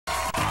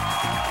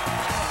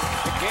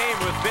game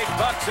with big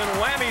bucks and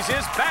whammies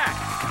is back,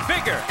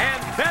 bigger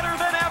and better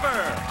than ever.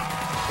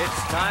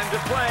 It's time to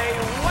play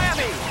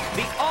Whammy,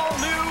 the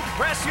all-new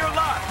Press Your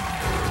Luck.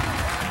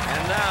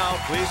 And now,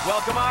 please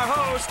welcome our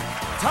host,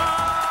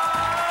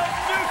 Todd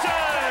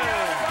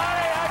Newton.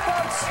 Hi,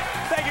 folks.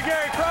 Thank you,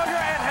 Gary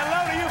Kroger, and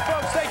hello to you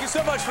folks. Thank you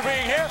so much for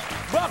being here.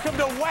 Welcome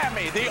to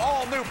Whammy, the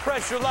all-new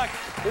Press Your Luck.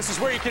 This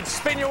is where you can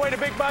spin your way to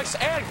big bucks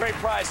and great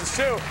prizes,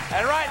 too.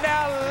 And right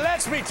now,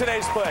 let's meet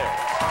today's players.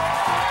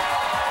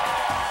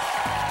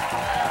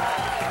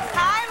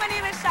 Hi, my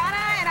name is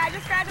Chana, and I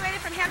just graduated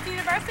from Hampton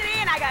University,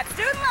 and I got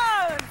student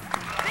loans.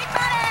 Big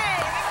money,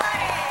 big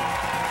money.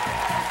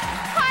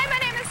 Hi, my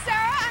name is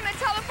Sara. I'm a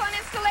telephone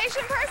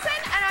installation person,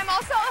 and I'm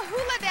also a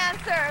hula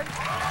dancer.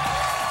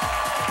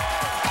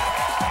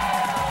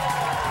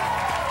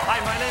 Hi,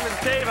 my name is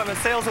Dave. I'm a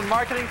sales and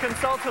marketing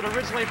consultant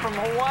originally from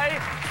Hawaii,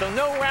 so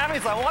no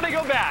whammies. I want to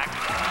go back.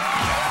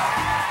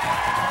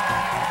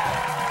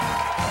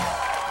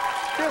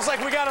 Feels like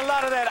we got a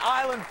lot of that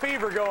island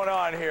fever going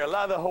on here. A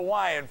lot of the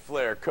Hawaiian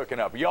flair cooking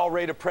up. Y'all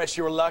ready to press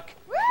your luck?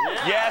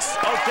 Yeah. Yes?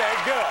 Okay,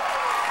 good.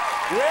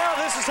 Well,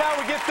 this is how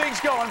we get things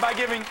going, by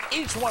giving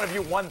each one of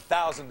you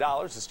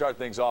 $1,000 to start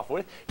things off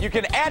with. You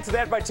can add to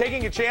that by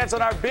taking a chance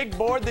on our big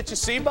board that you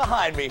see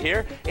behind me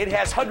here. It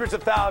has hundreds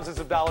of thousands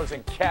of dollars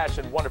in cash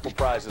and wonderful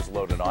prizes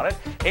loaded on it,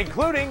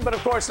 including, but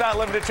of course not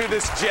limited to,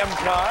 this gem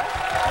car.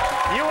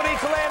 You will need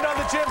to land on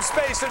the gem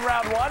space in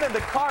round 1 and the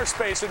car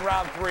space in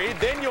round 3.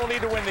 Then you'll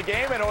need to win the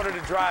game in order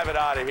to drive it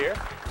out of here.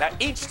 Now,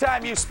 each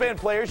time you spin,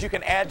 players, you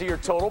can add to your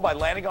total by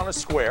landing on a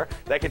square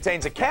that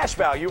contains a cash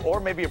value or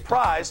maybe a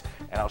prize,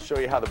 and I'll show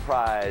you how the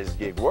prize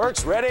gig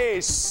works.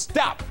 Ready,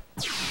 stop.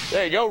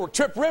 There you go.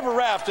 Trip river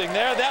rafting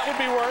there. That would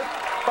be worth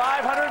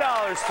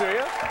 $500 to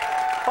you.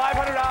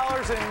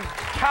 $500 and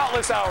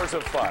countless hours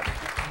of fun.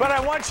 But I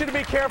want you to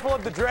be careful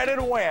of the dreaded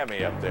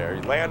whammy up there.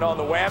 You land on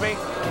the whammy.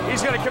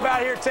 He's going to come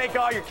out here, take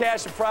all your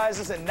cash and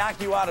prizes, and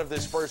knock you out of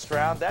this first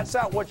round. That's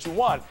not what you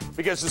want,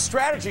 because the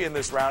strategy in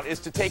this round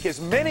is to take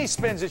as many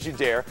spins as you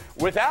dare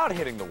without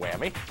hitting the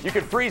whammy. You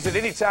can freeze at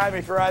any time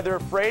if you're either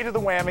afraid of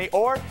the whammy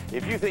or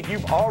if you think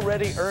you've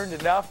already earned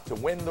enough to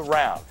win the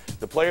round.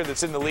 The player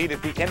that's in the lead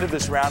at the end of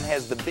this round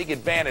has the big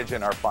advantage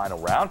in our final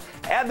round,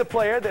 and the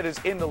player that is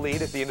in the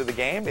lead at the end of the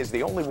game is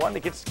the only one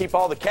that gets to keep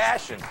all the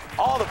cash and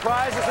all the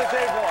prizes that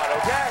they've won,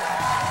 okay?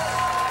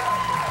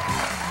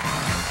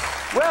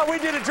 Well, we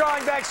did a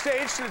drawing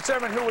backstage to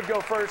determine who would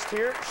go first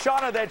here.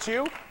 Chana, that's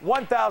you.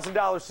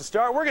 $1,000 to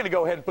start. We're going to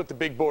go ahead and put the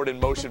big board in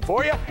motion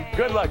for you.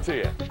 Good luck to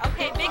you.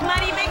 Okay, big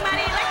money,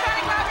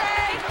 electronic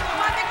lottery. Come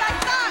on, big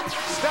bucks, stop.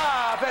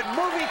 Stop at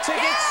movie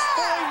tickets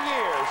for a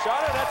year.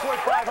 Chana, that's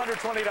worth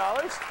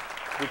 $520.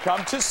 We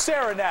come to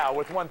Sara now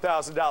with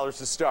 $1,000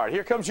 to start.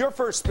 Here comes your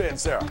first spin,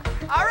 Sara.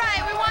 All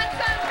right, we want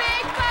some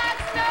big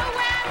bucks, no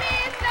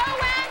whammies, no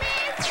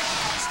whammies.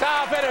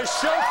 Stop at a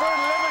chauffeur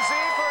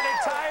limousine for an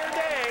entire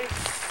day.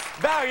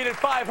 Valued at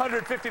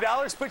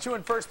 $550, puts you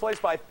in first place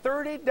by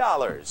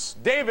 $30.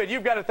 David,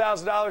 you've got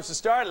 $1,000 to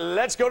start.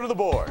 Let's go to the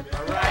board.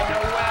 All right,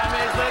 no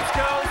whammies. Let's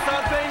go.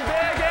 Something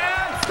big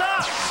and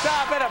stop.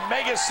 Stop at a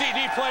mega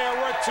CD player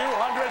worth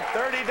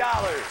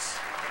 $230.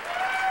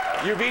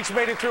 You've each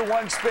made it through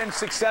one spin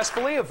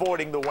successfully,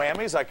 avoiding the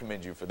whammies. I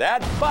commend you for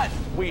that. But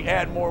we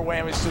add more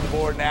whammies to the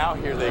board now.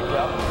 Here they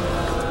come.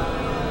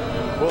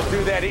 We'll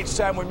do that each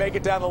time we make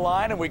it down the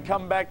line, and we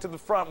come back to the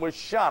front with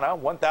Chana,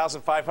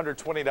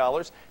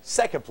 $1,520.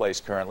 Second place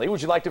currently.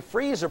 Would you like to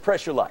freeze or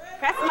press your luck?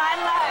 Press my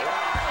luck.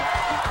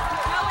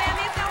 No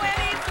whammies,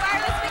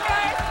 wireless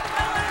speakers.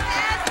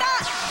 And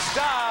stop.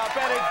 Stop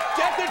at it.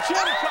 Get the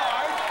gem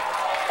card,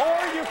 or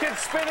you can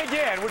spin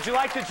again. Would you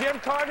like the gem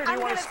card, or do you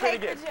want to spin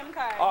again? I'm going to take the gem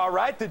card. All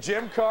right, the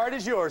gem card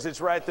is yours.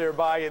 It's right there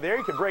by you there.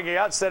 You can bring it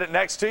out, set it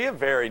next to you.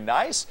 Very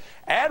nice.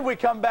 And we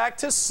come back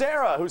to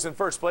Sara, who's in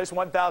first place,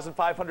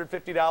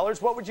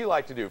 $1,550. What would you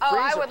like to do? Oh,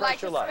 Freeze I or would press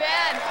like your to luck?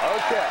 spin.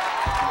 Okay.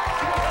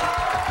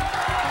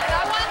 And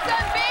I want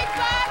some big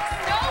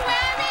bucks, no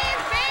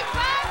whammies, big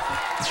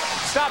bucks.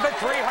 Stop at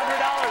 $300,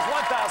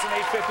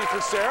 $1,850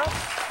 for Sara.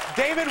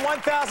 David,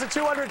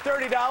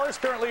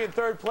 $1,230, currently in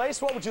third place.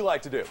 What would you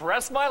like to do?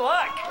 Press my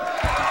luck. All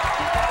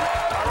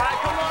right,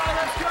 come on.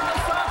 Let's go.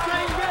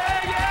 Something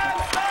big and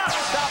stop.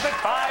 Stop at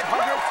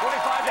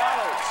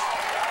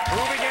 $525.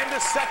 Moving into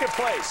second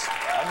place.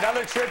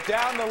 Another trip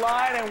down the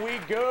line, and we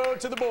go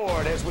to the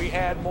board as we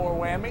add more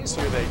whammies.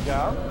 Here they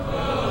come.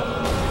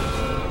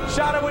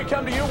 Chana, we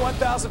come to you,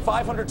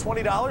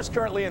 $1,520,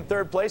 currently in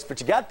third place,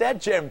 but you got that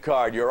gem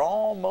card. You're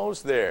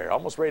almost there,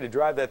 almost ready to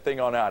drive that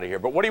thing on out of here.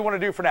 But what do you want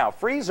to do for now?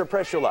 Freeze or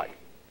press your luck?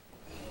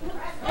 I'm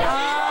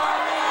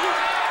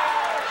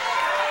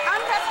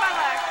press my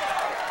luck.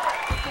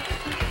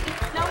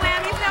 No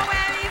whammies,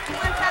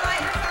 one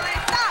satellite,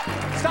 stop.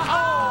 Stop!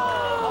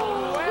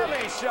 Oh,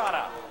 whammy,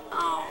 Chana.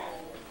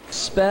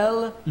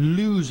 Spell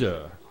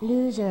loser.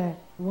 Loser.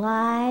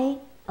 Y-O-U.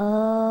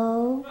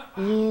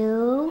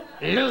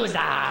 Loser.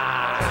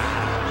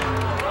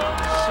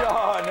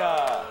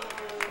 Chana.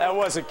 That That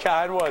wasn't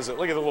kind, was it?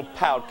 Look at the little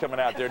pout coming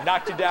out there.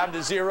 Knocked you down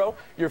to 0.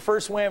 Your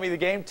first whammy of the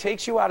game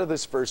takes you out of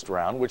this first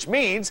round, which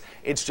means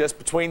it's just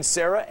between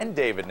Sarah and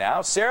David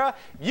now. Sarah,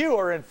 you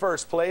are in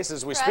first place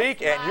as we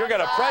speak, and you're going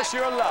to press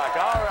your luck.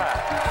 All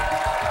right.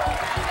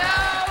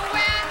 No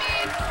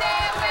whammy,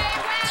 stay away,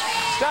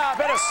 whammy. Stop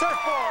at a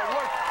surfboard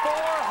worth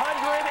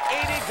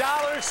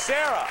 $480,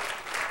 Sarah.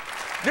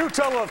 New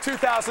total of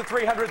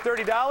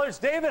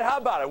 $2,330. David, how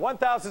about it?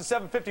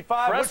 $1,755.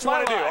 What you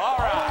want to do? All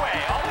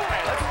right. All the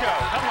way. Let's go.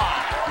 Come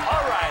on.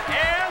 All right,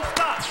 and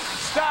stop.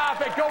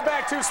 Stop it. Go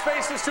back 2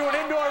 spaces to an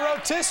indoor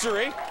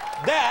rotisserie.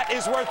 That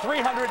is worth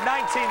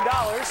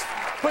 $319.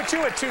 Put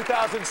you at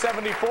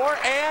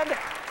 $2,074 and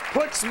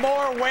puts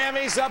more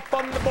whammies up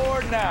on the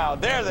board now.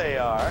 There they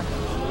are.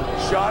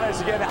 Chana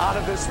is again out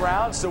of this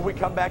round, so we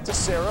come back to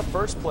Sarah,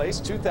 first place,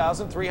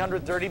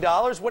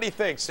 $2,330. What do you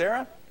think,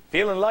 Sarah?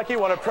 Feeling lucky?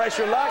 Want to press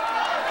your luck? Okay.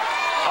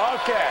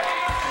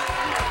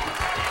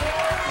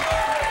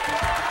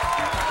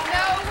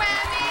 No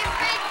whammy,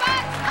 big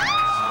butt.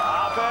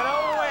 Stop at a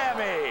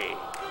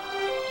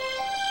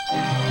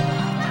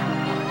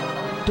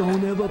whammy.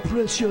 Don't ever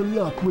press your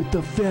luck with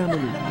the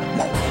family.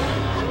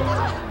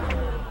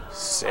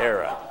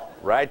 Sarah,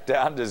 right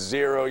down to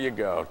 0 you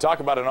go. Talk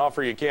about an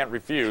offer you can't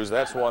refuse.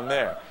 That's one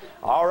there.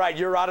 All right,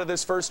 you're out of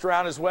this first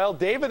round as well.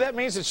 David, that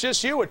means it's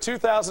just you at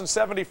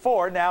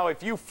 $2,074. Now,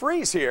 if you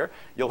freeze here,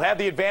 you'll have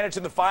the advantage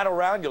in the final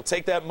round. You'll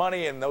take that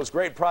money and those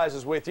great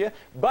prizes with you.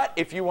 But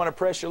if you want to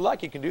press your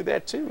luck, you can do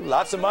that too.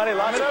 Lots of money,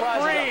 lots of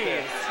prizes up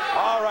there.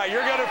 All right,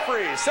 you're going to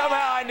freeze.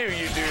 Somehow I knew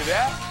you'd do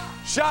that.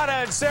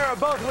 Chana and Sarah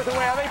both with a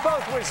whammy,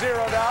 both with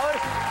 $0.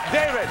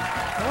 David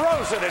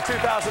throws it at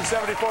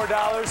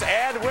 $2,074.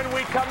 And when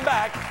we come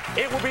back,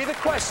 it will be the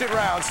question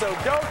round. So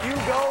don't you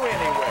go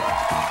anywhere.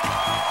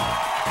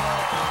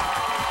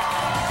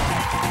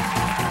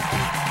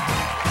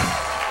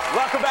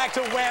 Welcome back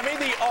to Whammy,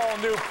 the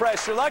all-new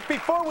Press Your Luck.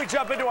 Before we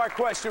jump into our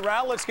question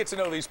round, let's get to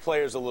know these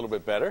players a little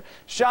bit better.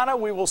 Chana,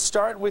 we will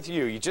start with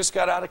you. You just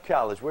got out of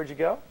college. Where'd you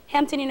go?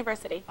 Hampton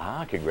University.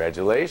 Ah,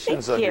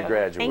 congratulations on your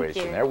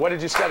graduation there. What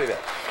did you study there?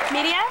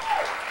 Media.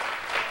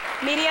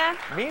 Media.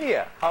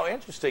 Media. How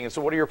interesting. And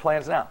so what are your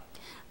plans now?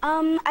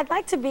 I'd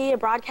like to be a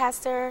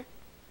broadcaster.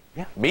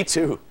 Yeah, me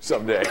too,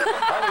 someday. I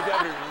think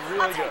that'd be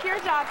really I'll take good. your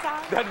job,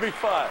 Tom. That'd be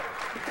fun.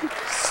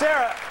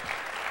 Sarah,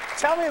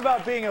 tell me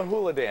about being a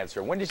hula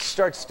dancer. When did you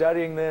start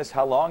studying this?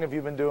 How long have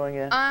you been doing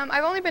it?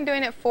 I've only been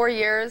doing it 4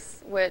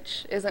 years,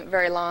 which isn't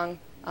very long.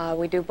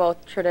 We do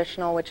both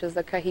traditional, which is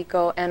the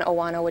kahiko, and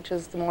awana, which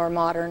is the more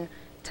modern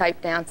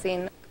type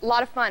dancing. A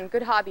lot of fun,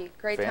 good hobby,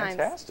 great times.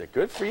 Fantastic,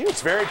 good for you.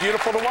 It's very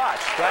beautiful to watch.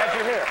 Glad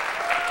you're here.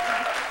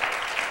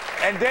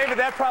 And David,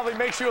 that probably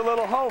makes you a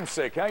little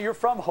homesick, huh? You're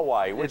from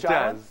Hawaii. Which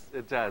island?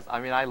 It does. I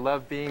mean, I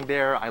love being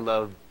there. I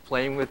love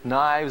playing with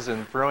knives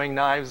and throwing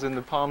knives in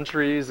the palm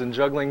trees and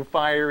juggling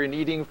fire and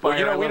eating fire. Well,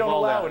 you know, we don't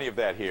allow that. any of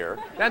that here.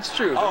 That's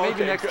true, but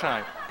maybe next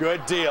time.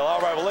 Good deal.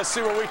 All right, well, let's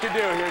see what we can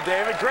do here,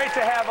 David. Great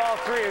to have all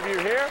 3 of you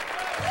here.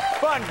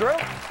 Fun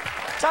group.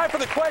 Time for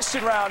the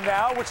question round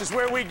now, which is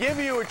where we give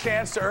you a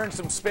chance to earn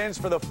some spins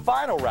for the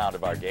final round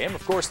of our game.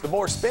 Of course, the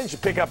more spins you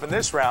pick up in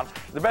this round,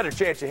 the better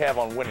chance you have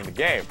on winning the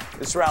game.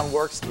 This round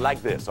works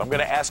like this. I'm going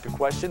to ask a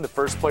question. The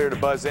first player to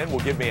buzz in will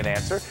give me an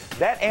answer.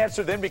 That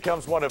answer then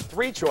becomes one of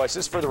 3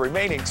 choices for the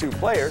remaining 2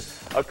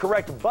 players. A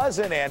correct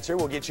buzz-in answer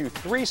will get you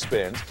 3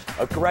 spins.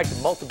 A correct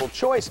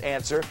multiple-choice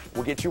answer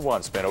will get you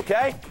 1 spin,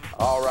 okay?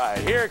 All right,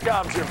 here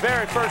comes your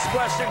very first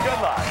question.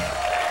 Good luck.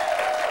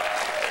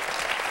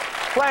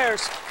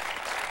 Players,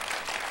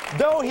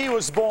 though he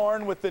was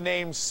born with the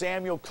name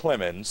Samuel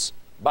Clemens,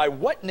 by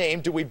what name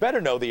do we better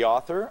know the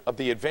author of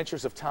The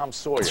Adventures of Tom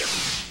Sawyer?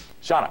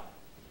 Chana.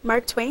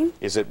 Mark Twain.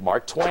 Is it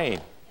Mark Twain,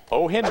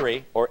 O.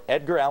 Henry, or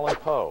Edgar Allan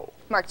Poe?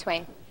 Mark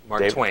Twain.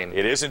 Mark Twain.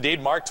 It is indeed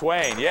Mark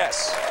Twain,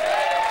 yes.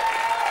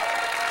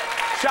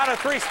 Chana,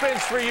 3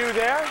 spins for you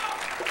there.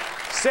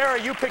 Sarah,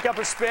 you pick up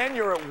a spin,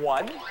 you're at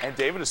 1. And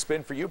David, a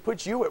spin for you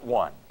puts you at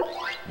 1.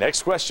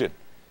 Next question.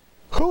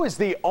 Who is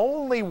the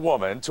only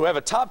woman to have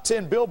a top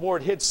 10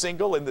 Billboard hit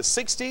single in the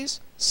 60s,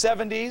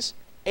 70s,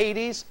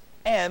 80s,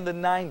 and the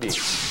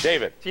 90s?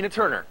 David. Tina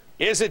Turner.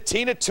 Is it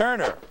Tina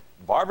Turner,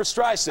 Barbra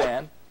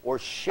Streisand, or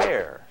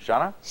Cher?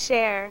 Chana?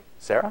 Cher.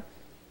 Sarah?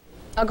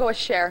 I'll go with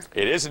Cher.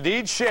 It is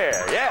indeed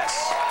Cher,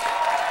 yes.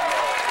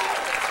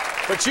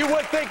 But you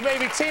would think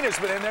maybe Tina's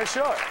been in there,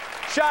 sure.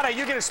 Chana,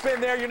 you get a spin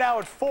there. You're now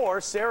at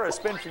 4. Sarah, a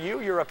spin for you.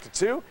 You're up to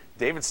 2.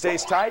 David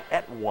stays tight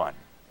at 1.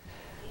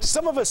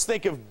 Some of us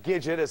think of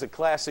Gidget as a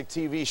classic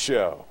TV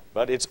show,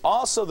 but it's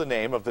also the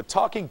name of the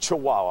talking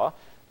chihuahua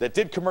that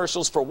did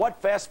commercials for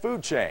what fast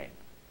food chain?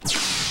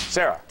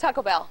 Sarah.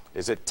 Taco Bell.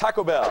 Is it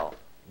Taco Bell,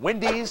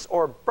 Wendy's,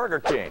 or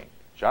Burger King?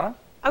 Chana?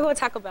 I'll go with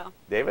Taco Bell.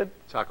 David?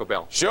 Taco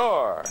Bell.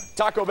 Sure.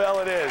 Taco Bell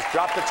it is.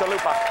 Drop the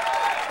chalupa.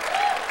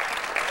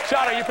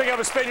 Chana, you pick up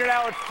a spin. You're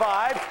now at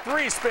 5.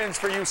 3 spins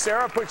for you.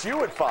 Sarah puts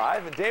you at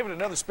 5. And David,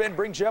 another spin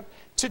brings you up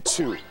to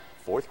 2.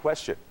 4th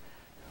question.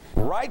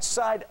 Right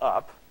side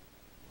up,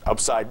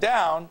 upside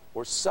down,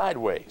 or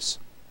sideways?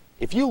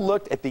 If you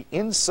looked at the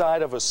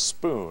inside of a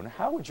spoon,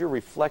 how would your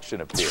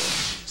reflection appear?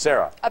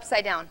 Sarah?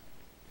 Upside down.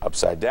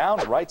 Upside down,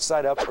 right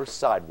side up, or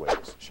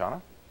sideways?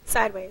 Shauna?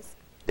 Sideways.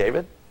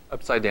 David?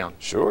 Upside down.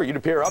 Sure, you'd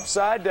appear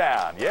upside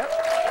down. Yep.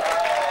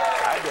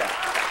 Upside down.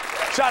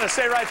 Chana,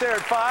 stay right there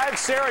at 5.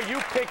 Sarah, you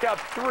pick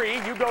up 3.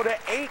 You go to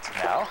 8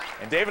 now.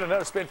 And David,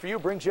 another spin for you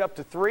brings you up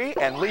to 3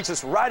 and leads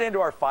us right into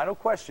our final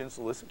question.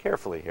 So listen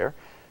carefully here.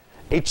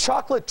 A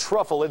chocolate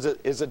truffle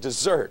is a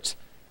dessert,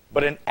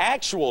 but an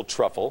actual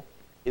truffle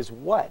is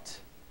what?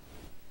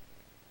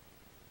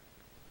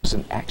 It's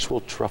an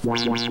actual truffle.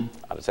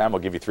 Out of time, I'll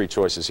give you 3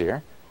 choices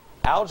here.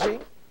 Algae,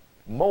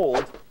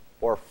 mold,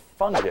 or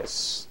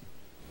fungus?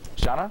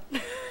 Shauna?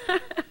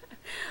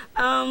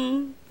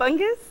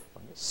 Fungus?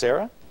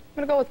 Sarah? I'm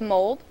going to go with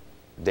mold.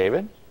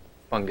 David?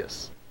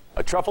 Fungus.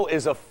 A truffle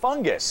is a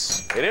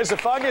fungus. It is a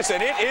fungus,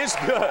 and it is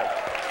good.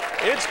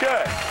 It's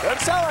good.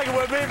 Doesn't sound like it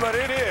would be, but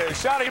it is.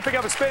 Shauna, you pick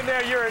up a spin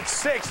there. You're at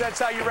 6. That's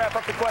how you wrap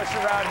up the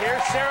question round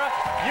here. Sarah,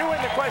 you win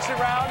the question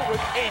round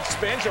with 8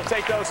 spins. You'll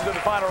take those into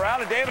the final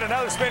round. And David,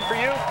 another spin for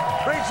you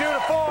brings you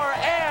to 4.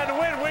 And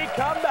when we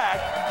come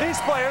back, these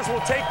players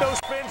will take those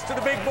spins to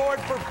the big board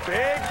for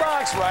big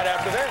bucks right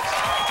after this.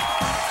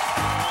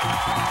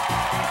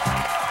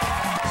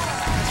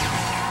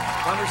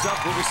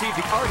 Runners-up will receive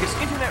the Argus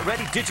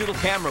Internet-ready digital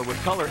camera with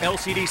color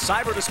LCD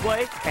cyber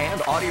display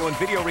and audio and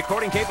video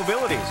recording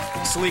capabilities.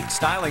 Sleek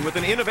styling with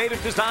an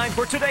innovative design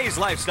for today's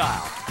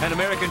lifestyle. An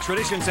American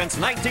tradition since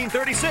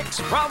 1936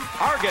 from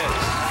Argus.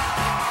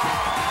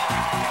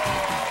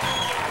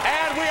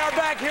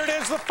 Here it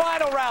is, the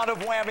final round of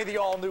Whammy, the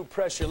all-new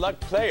Press Your Luck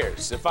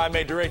players. If I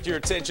may direct your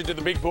attention to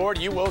the big board,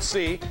 you will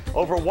see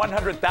over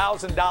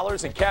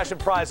 $100,000 in cash and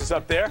prizes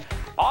up there.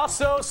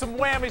 Also, some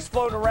whammies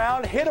floating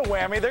around. Hit a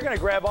whammy. They're going to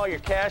grab all your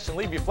cash and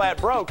leave you flat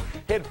broke.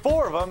 Hit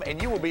 4 of them,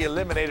 and you will be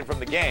eliminated from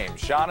the game.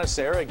 Shauna,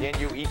 Sarah, again,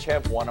 you each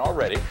have 1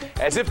 already.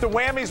 As if the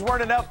whammies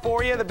weren't enough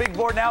for you, the big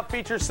board now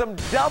features some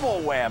double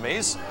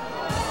whammies.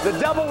 The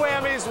double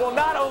whammies will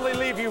not only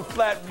leave you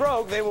flat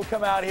broke, they will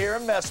come out here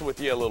and mess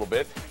with you a little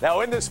bit.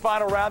 Now, in this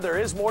final round, there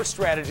is more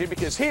strategy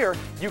because here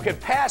you can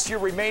pass your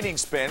remaining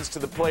spins to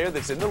the player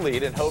that's in the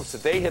lead in hopes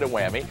that they hit a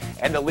whammy,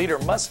 and the leader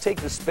must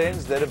take the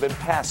spins that have been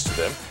passed to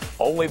them.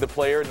 Only the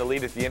player in the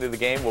lead at the end of the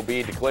game will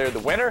be declared the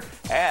winner,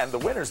 and the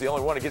winner's the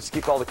only one who gets to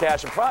keep all the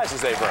cash and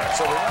prizes they've earned.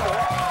 So remember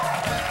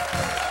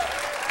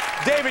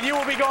that. David, you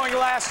will be going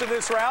last in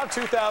this round.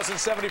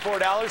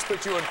 $2,074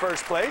 puts you in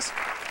first place.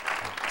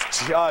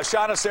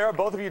 Shauna, Sarah,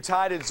 both of you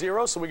tied at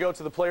 0, so we go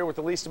to the player with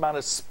the least amount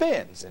of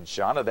spins. And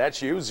Shauna,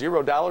 that's you,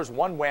 $0,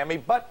 1 whammy,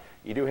 but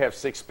you do have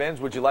 6 spins.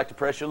 Would you like to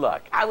press your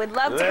luck? I would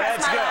love to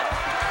press my luck. Let's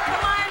go.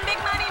 Come on, big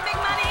money, big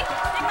money.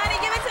 Big money,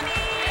 give it to me.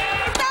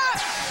 Stop.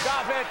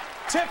 Stop it.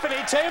 Tiffany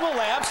table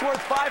lamps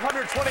worth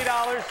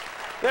 $520.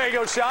 There you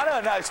go, Shauna.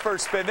 A nice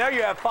first spin there.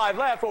 You have 5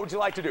 left. What would you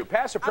like to do?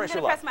 Pass or press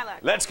your luck? I'm going to press my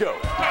luck. Let's go.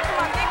 Okay, come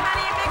on, big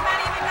money, big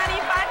money, big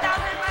money.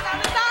 5,000,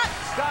 5,000, stop.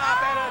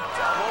 Stop and a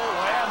double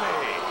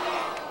whammy.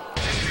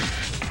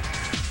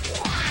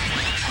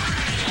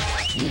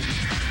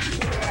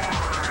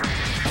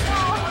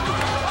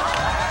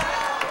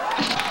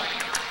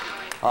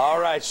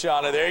 All right,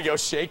 Shauna, there you go.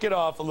 Shake it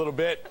off a little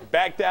bit.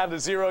 Back down to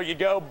 0 you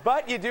go,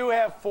 but you do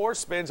have 4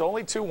 spins,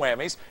 only 2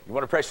 whammies. You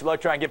want to press your luck,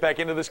 try and get back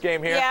into this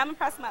game here? Yeah, I'm going to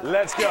press my luck.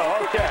 Let's go,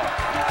 okay. No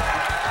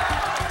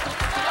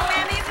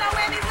whammies, no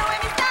whammies, no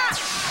whammies, stop.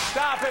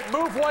 Stop it.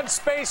 Move 1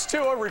 space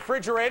to a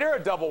refrigerator, a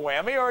double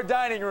whammy, or a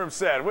dining room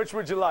set. Which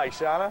would you like,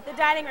 Shauna? The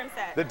dining room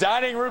set. The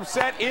dining room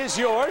set is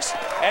yours,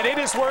 and it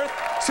is worth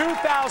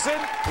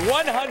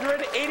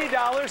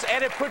 $2,180,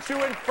 and it puts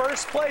you in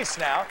first place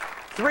now.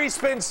 3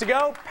 spins to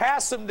go.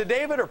 Pass them to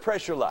David or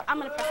press your luck. I'm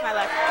going to press my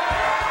luck. No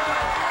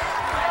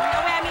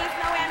whammies,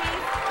 no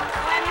whammies. No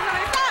whammies, no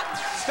whammies,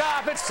 stop.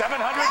 Stop it. $700.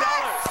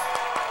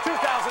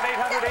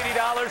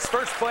 $2,880.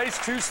 First place,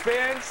 2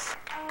 spins.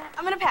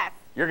 I'm going to pass.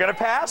 You're going to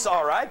pass?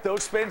 All right.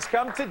 Those spins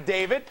come to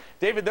David.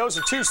 David, those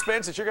are 2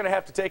 spins that you're going to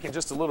have to take in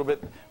just a little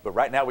bit. But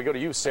right now we go to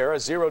you, Sarah.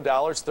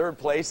 $0. Third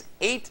place,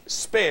 8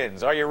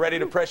 spins. Are you ready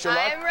to press your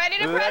luck? I'm ready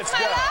to press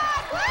my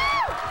luck. Woo!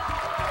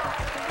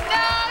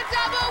 No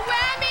double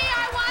whammy.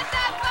 I want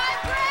that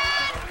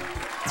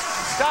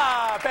 $5,000.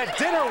 Stop at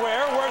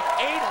dinnerware worth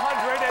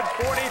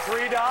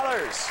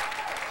 $843.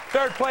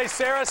 Third place,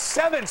 Sarah.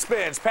 7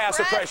 spins. Pass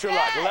or press your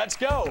luck. Let's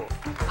go. All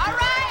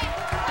right.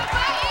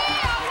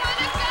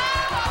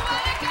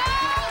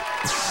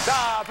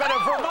 Stop at a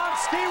Vermont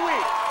ski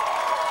week.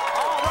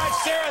 All right,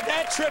 Sarah,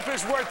 that trip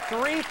is worth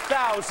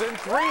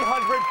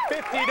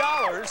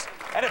 $3,350,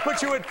 and it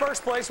puts you in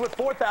first place with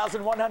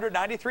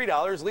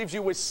 $4,193, leaves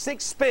you with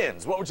 6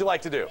 spins. What would you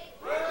like to do?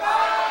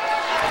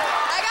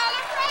 I got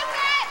a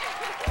present!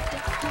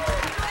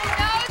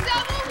 No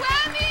double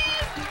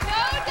whammies!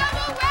 No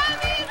double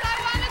whammies! I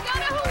want to go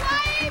to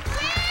Hawaii,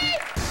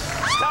 please!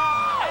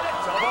 Stop at a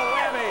double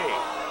whammy.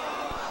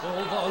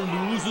 All the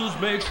losers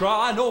may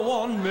try, no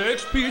one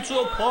makes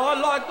pizza pie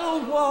like the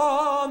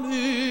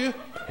Whammy.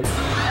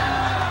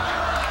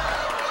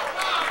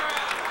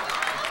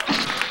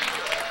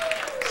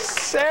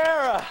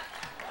 Sarah,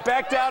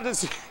 back down to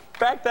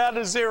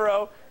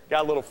 0.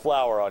 Got a little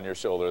flower on your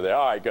shoulder there.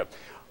 All right, good.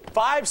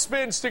 5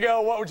 spins to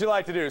go. What would you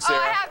like to do, Sarah?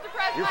 Oh, I have to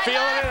press You're my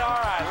feeling luck. it? All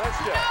right, let's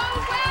go. No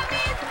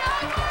whammies, no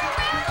more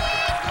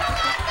whammies. Come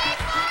on, big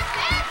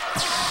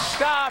box.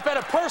 Stop at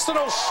a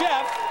personal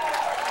chef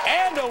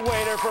and a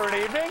waiter for an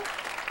evening.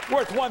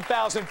 Worth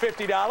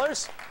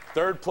 $1,050.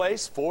 Third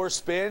place, 4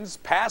 spins.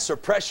 Pass or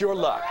press your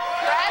luck.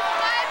 Press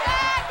my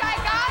luck. I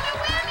gotta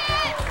win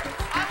it.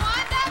 I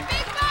want that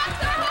big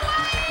box of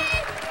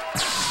Hawaii.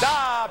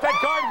 Stop at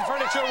garden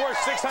furniture worth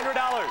 $600.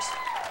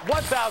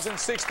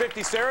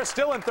 $1,650. Sarah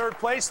still in third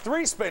place.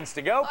 3 spins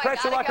to go. Oh,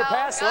 Press your luck or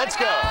pass. Let's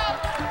go.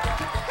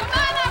 Come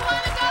on, I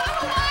want to go to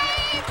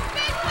Hawaii.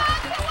 Big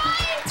box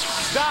Hawaii.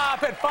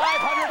 Stop at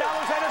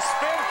 $500 and a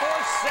spin for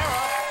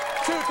Sarah.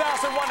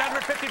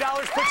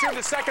 $2,150 puts you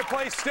into second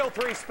place. Still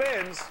 3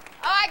 spins.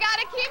 Oh, I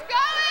gotta keep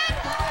going.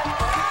 No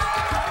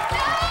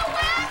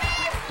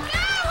whammies,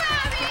 no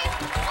whammies.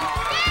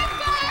 Big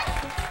box.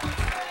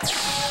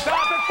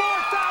 Stop at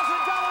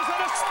 $4,000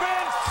 and a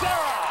spin.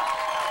 Sarah,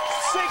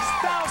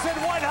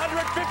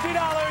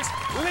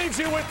 $6,150 leaves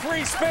you with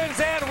 3 spins.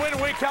 And when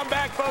we come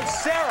back,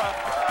 folks, Sarah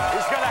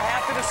is going to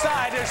have to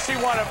decide, does she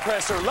want to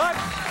press her luck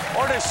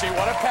or does she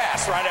want to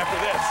pass right after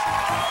this?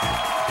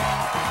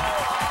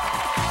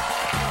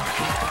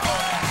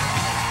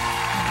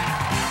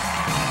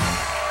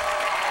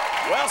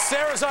 Well,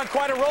 Sarah's on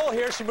quite a roll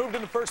here. She moved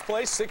into first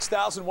place,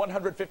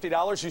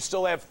 $6,150. You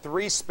still have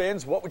 3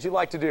 spins. What would you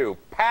like to do?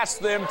 Pass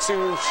them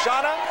to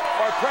Chana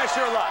or press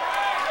your luck?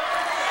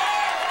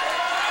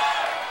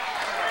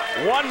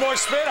 1 more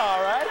spin,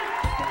 all right.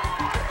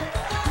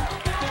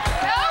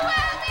 No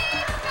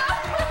whammies, no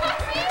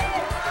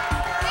whammies.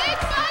 Big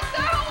box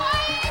of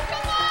Hawaii.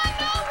 Come on,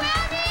 no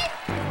whammies.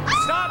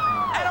 Stop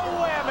and a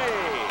whammy.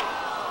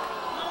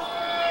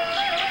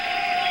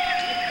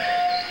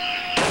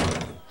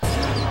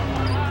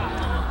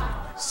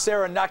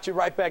 Sarah knocked you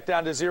right back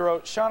down to 0.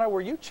 Chana,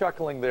 were you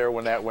chuckling there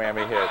when that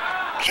whammy hit?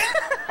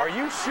 Are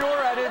you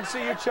sure I didn't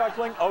see you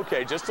chuckling?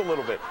 Okay, just a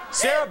little bit.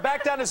 Sarah,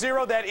 back down to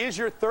 0. That is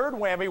your 3rd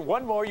whammy.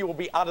 1 more, you will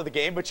be out of the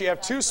game, but you have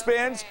 2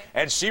 spins,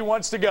 and she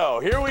wants to go.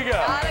 Here we go.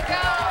 Gotta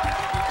go.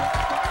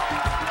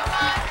 Come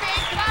on,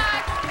 big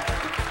box.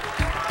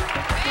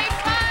 Big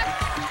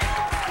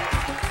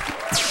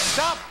box.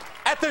 Stop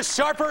at the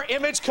Sharper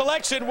Image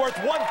Collection worth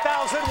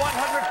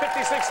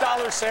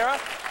 $1,156, Sarah.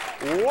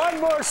 1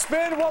 more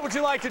spin. What would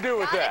you like to do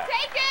with Gotta that?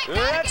 take it.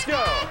 Let's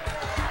go.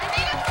 I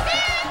need a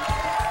spin.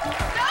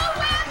 No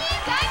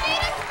whammies. I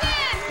need a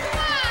spin. Come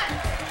on.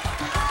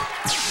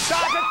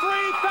 Stop at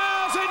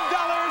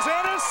 $3,000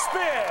 and a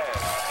spin.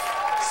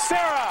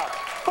 Sarah,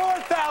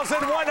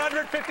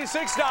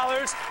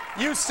 $4,156.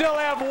 You still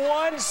have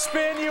 1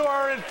 spin. You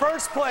are in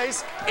first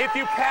place. If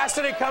you pass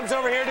it, it comes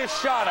over here to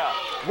Chana.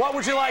 What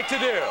would you like to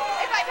do?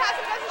 If I pass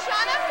it, goes to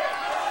Chana.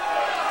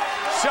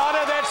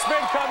 Chana, that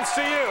spin comes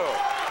to you.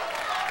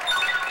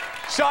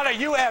 Chana,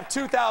 you have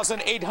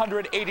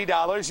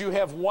 $2,880. You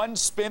have 1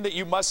 spin that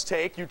you must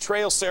take. You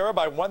trail Sarah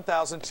by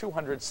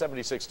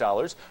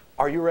 $1,276.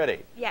 Are you ready?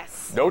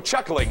 Yes. No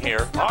chuckling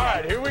here. All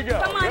right, here we go.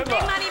 Come on, Good big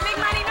luck. money, big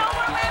money. No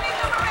more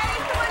whammies, no more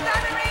whammies. Come on,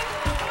 diamond ring.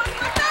 Come on,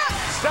 what's up?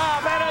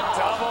 Stop at a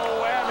double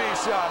whammy,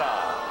 Chana.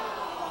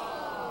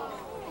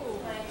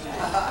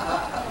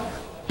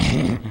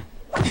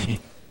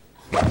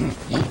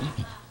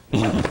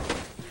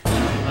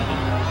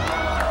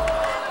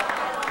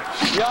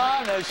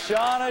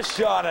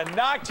 Chana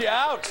knocked you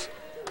out.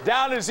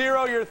 Down to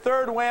 0, your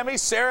 3rd whammy.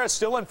 Sarah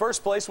still in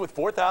first place with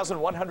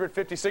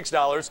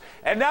 $4,156.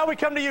 And now we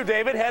come to you,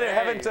 David.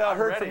 Haven't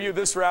heard from you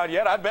this round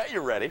yet. I bet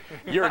you're ready.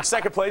 You're in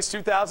second place,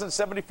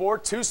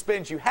 $2,074. 2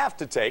 spins you have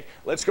to take.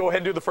 Let's go ahead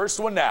and do the first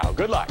one now.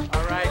 Good luck.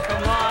 All right,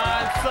 come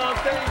on,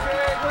 something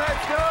big.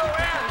 Let's go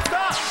and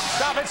stop.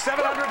 Stop at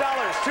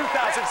 $700.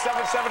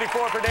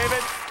 $2,774 for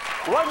David.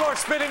 1 more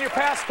spin in your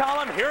pass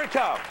column. Here it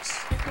comes.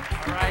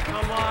 All right,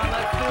 come on,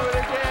 let's do it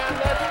again.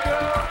 Let's go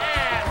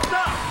and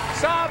stop.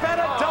 Stop at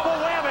a double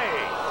whammy.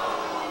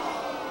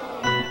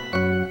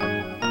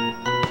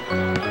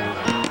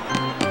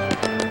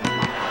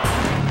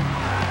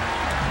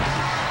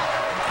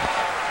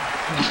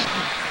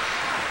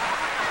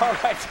 All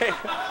right, David.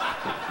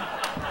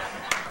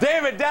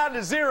 David down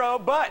to 0,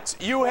 but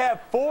you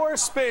have 4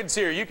 spins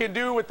here. You can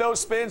do with those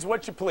spins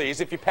what you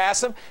please. If you pass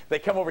them, they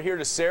come over here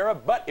to Sarah.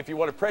 But if you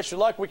want to press your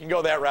luck, we can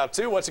go that route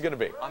too. What's it going to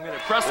be? I'm going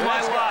to press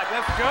my luck.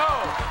 Let's go.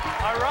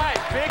 All right,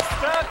 big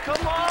stuff.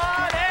 Come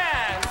on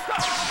and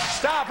stop.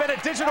 Stop at a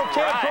digital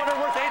camcorder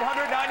worth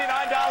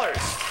 $899.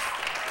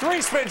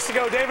 3 spins to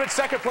go, David.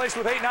 Second place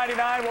with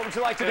 $899. What would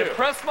you like to do?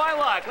 Press my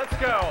luck. Let's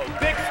go.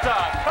 Big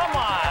stuff. Come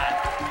on.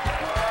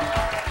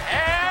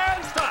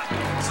 And stop.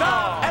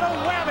 Stop at a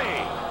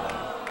whammy.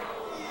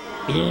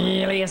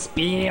 Bilious,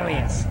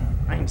 Bilious,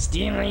 I'm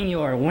stealing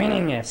your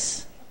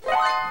winningness.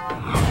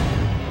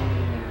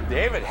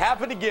 David,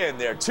 happened again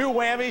there. 2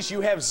 whammies. You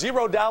have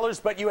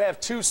 $0, but you have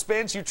 2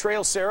 spins. You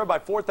trail Sarah by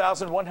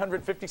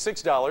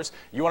 $4,156.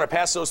 You want to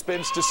pass those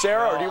spins to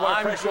Sarah, or do you want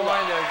to press your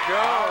luck? I'm going to go.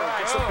 All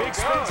right, some big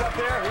spins up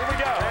there. Here we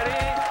go. Ready?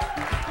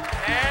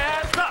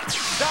 And stop.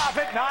 Stop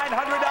at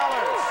 $900.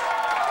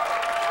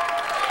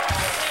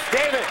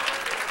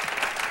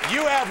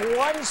 You have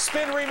one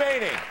spin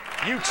remaining.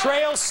 You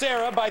trail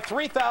Sarah by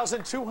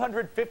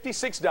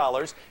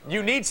 $3,256.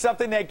 You need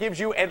something that gives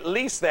you at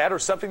least that, or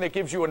something that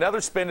gives you another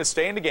spin to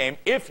stay in the game.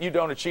 If you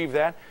don't achieve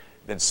that,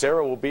 then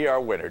Sarah will be our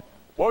winner.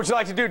 What would you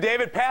like to do,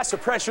 David? Pass or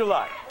press your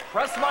luck?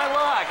 Press my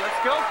luck.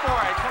 Let's go for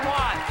it. Come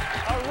on.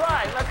 All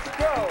right, let's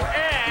go.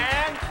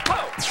 And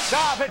ho!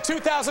 Stop at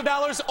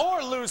 $2,000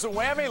 or lose a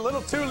whammy. A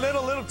little too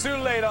little, a little too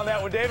late on that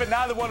one, David.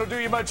 Neither one will do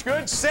you much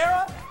good.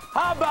 Sarah,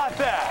 how about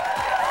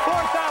that?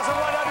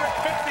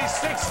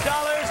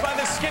 $4,156 by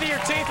the skin of your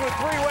teeth with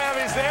 3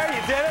 whammies there.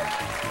 You did it.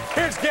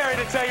 Here's Gary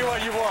to tell you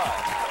what you won.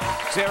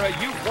 Sarah,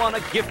 you won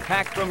a gift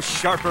pack from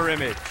Sharper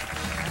Image.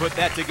 Put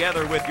that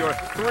together with your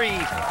 $3,000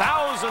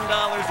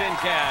 in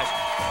cash,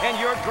 and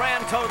your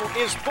grand total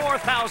is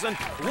 $4,156.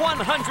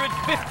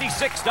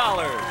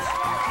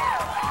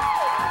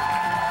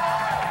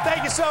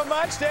 Thank you so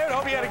much, David.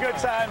 Hope you had a good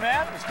time,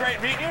 man. It was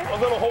great meeting you. A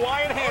little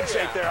Hawaiian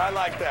handshake there. I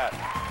like that.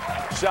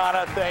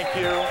 Chana, thank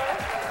you.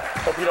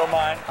 Hope you don't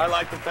mind. I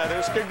like the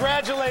feathers.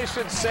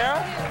 Congratulations,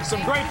 Sarah.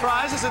 Some great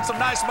prizes and some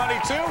nice money,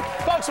 too.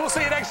 Folks, we'll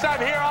see you next time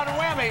here on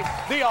Whammy,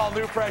 the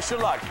all-new Press Your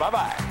Luck.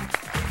 Bye-bye.